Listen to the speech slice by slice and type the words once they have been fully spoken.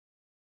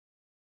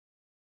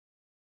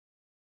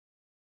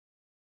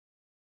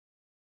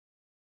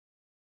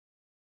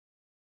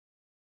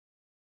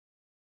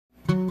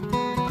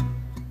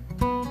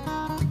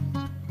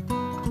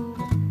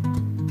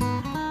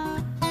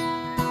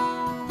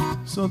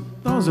So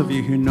those of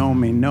you who know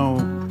me know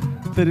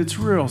that it's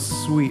real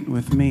sweet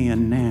with me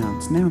and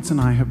Nance. Nance and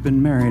I have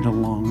been married a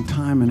long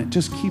time, and it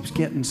just keeps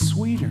getting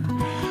sweeter.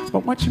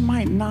 But what you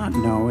might not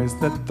know is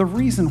that the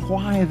reason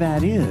why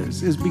that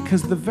is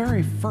because the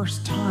very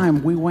first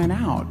time we went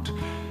out,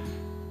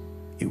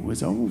 it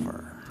was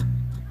over.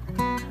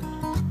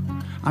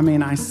 I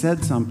mean, I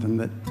said something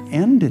that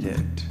ended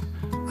it.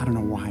 I don't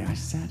know why I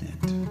said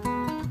it.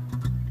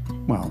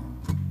 Well,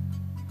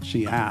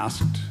 she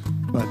asked,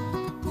 but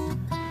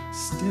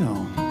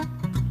still.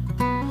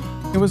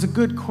 It was a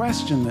good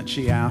question that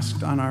she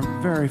asked on our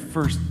very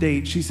first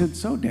date. She said,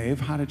 "So,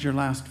 Dave, how did your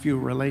last few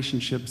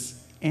relationships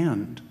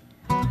end?"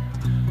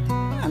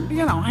 And,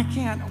 you know,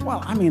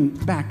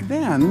 back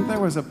then, there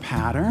was a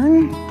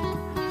pattern.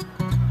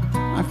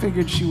 I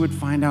figured she would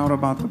find out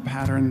about the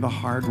pattern the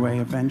hard way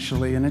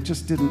eventually, and it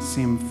just didn't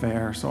seem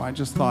fair, so I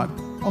just thought,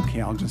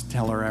 okay, I'll just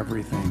tell her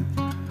everything.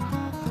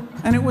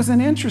 And it was an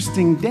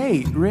interesting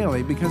date,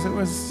 really, because it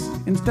was,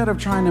 instead of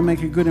trying to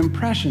make a good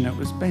impression, it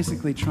was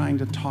basically trying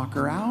to talk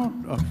her out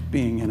of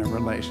being in a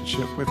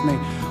relationship with me.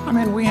 I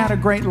mean, we had a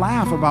great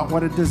laugh about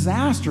what a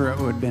disaster it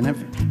would have been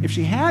if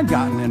she had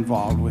gotten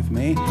involved with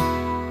me.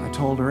 I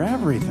told her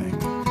everything.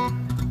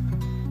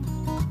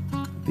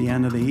 At the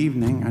end of the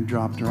evening, I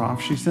dropped her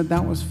off. She said,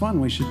 "That was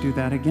fun, we should do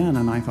that again."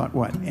 And I thought,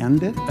 what,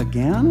 end it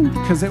again?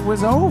 Because it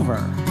was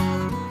over.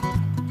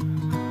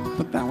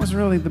 But that was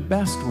really the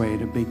best way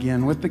to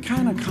begin, with the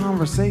kind of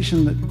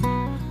conversation that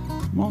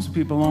most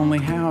people only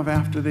have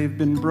after they've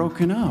been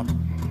broken up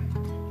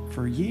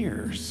for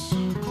years.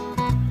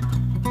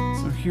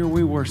 So here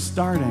we were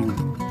starting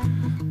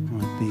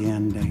with the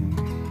ending.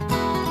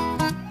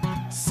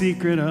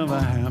 Secret of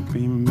a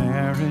happy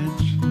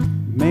marriage.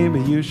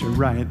 Maybe you should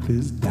write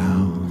this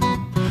down.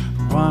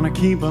 Wanna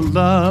keep a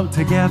love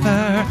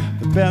together?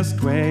 The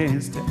best way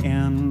is to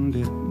end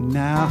it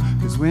now.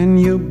 'Cause when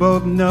you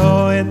both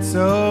know it's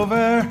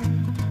over,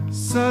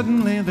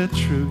 suddenly the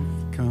truth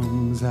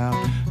comes out.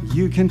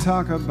 You can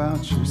talk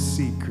about your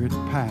secret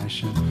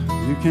passion.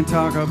 You can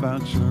talk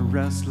about your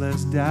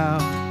restless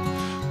doubt.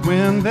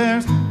 When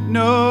there's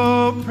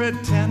no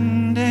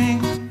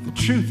pretending, the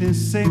truth is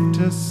safe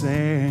to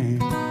say.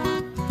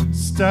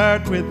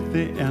 Start with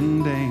the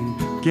ending,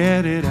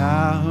 get it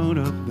out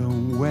of the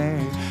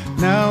way.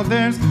 Now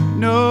there's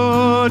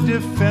no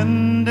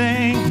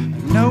defending,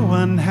 no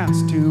one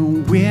has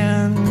to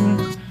win.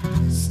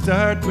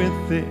 Start with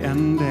the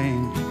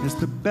ending is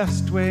the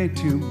best way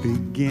to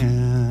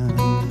begin.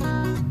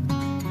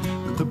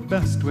 The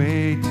best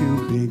way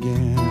to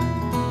begin.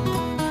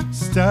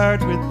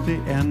 Start with the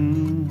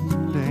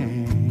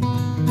ending.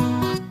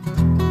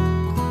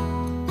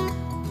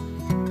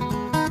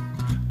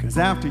 'Cause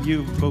after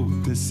you've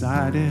both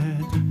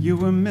decided you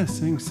were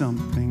missing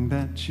something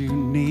that you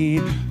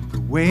need,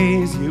 the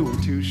ways you were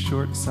too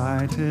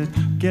short-sighted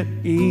get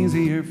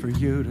easier for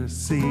you to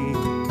see.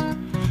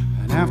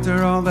 And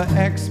after all the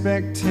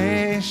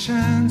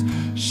expectations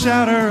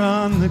shatter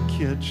on the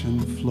kitchen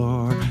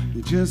floor,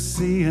 you just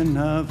see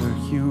another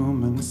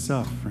human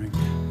suffering,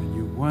 and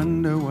you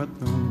wonder what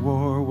the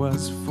war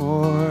was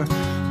for.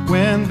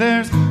 When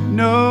there's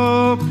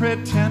no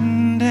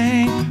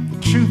pretending, the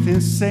truth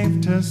is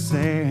safe to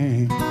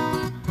say.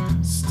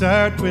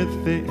 Start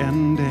with the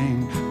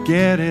ending,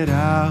 get it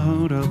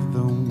out of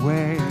the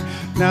way.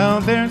 Now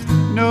there's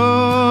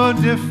no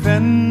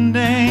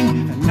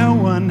defending, and no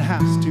one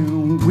has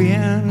to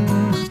win.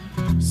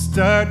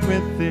 Start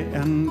with the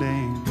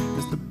ending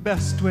is the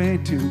best way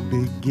to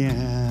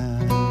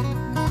begin.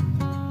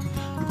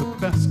 The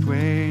best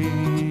way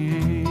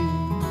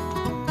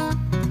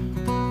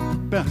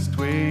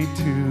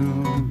to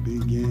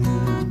begin.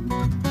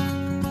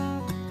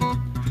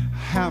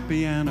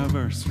 Happy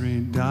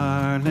anniversary,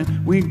 darling.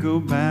 We go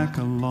back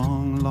a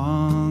long,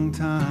 long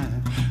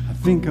time. I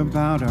think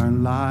about our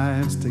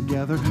lives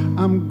together.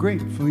 I'm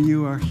grateful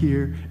you are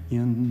here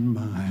in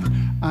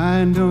mine.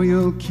 I know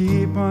you'll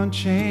keep on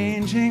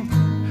changing.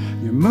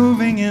 You're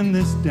moving in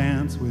this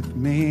dance with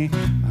me.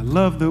 I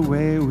love the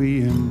way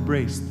we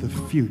embrace the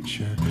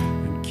future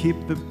and keep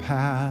the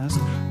past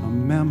a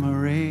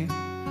memory.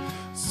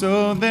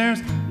 So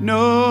there's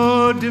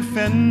no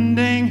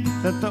defending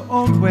that the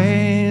old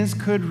ways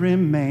could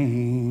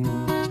remain.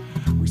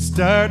 We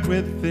start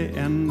with the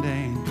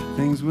ending,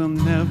 things will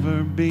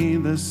never be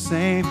the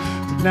same.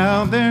 But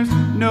now there's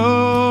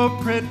no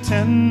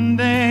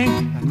pretending,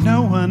 and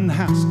no one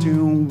has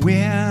to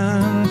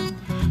win.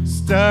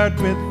 Start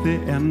with the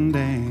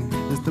ending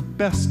is the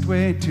best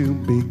way to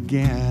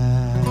begin.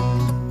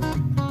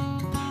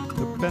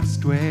 The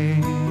best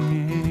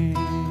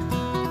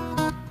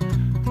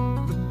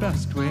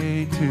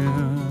way to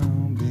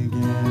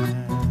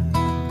begin.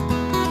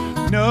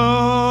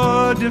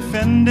 No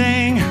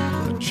defending,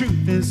 the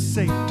truth is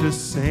safe to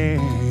say.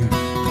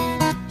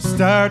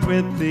 Start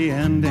with the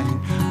ending,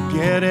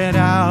 get it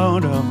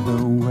out of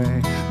the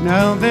way.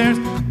 Now there's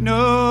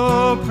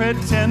no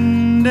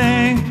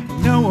pretending,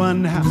 no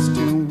one has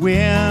to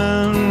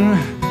win.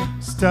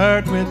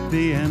 Start with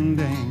the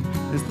ending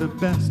is the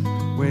best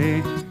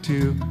way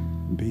to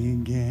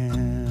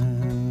begin.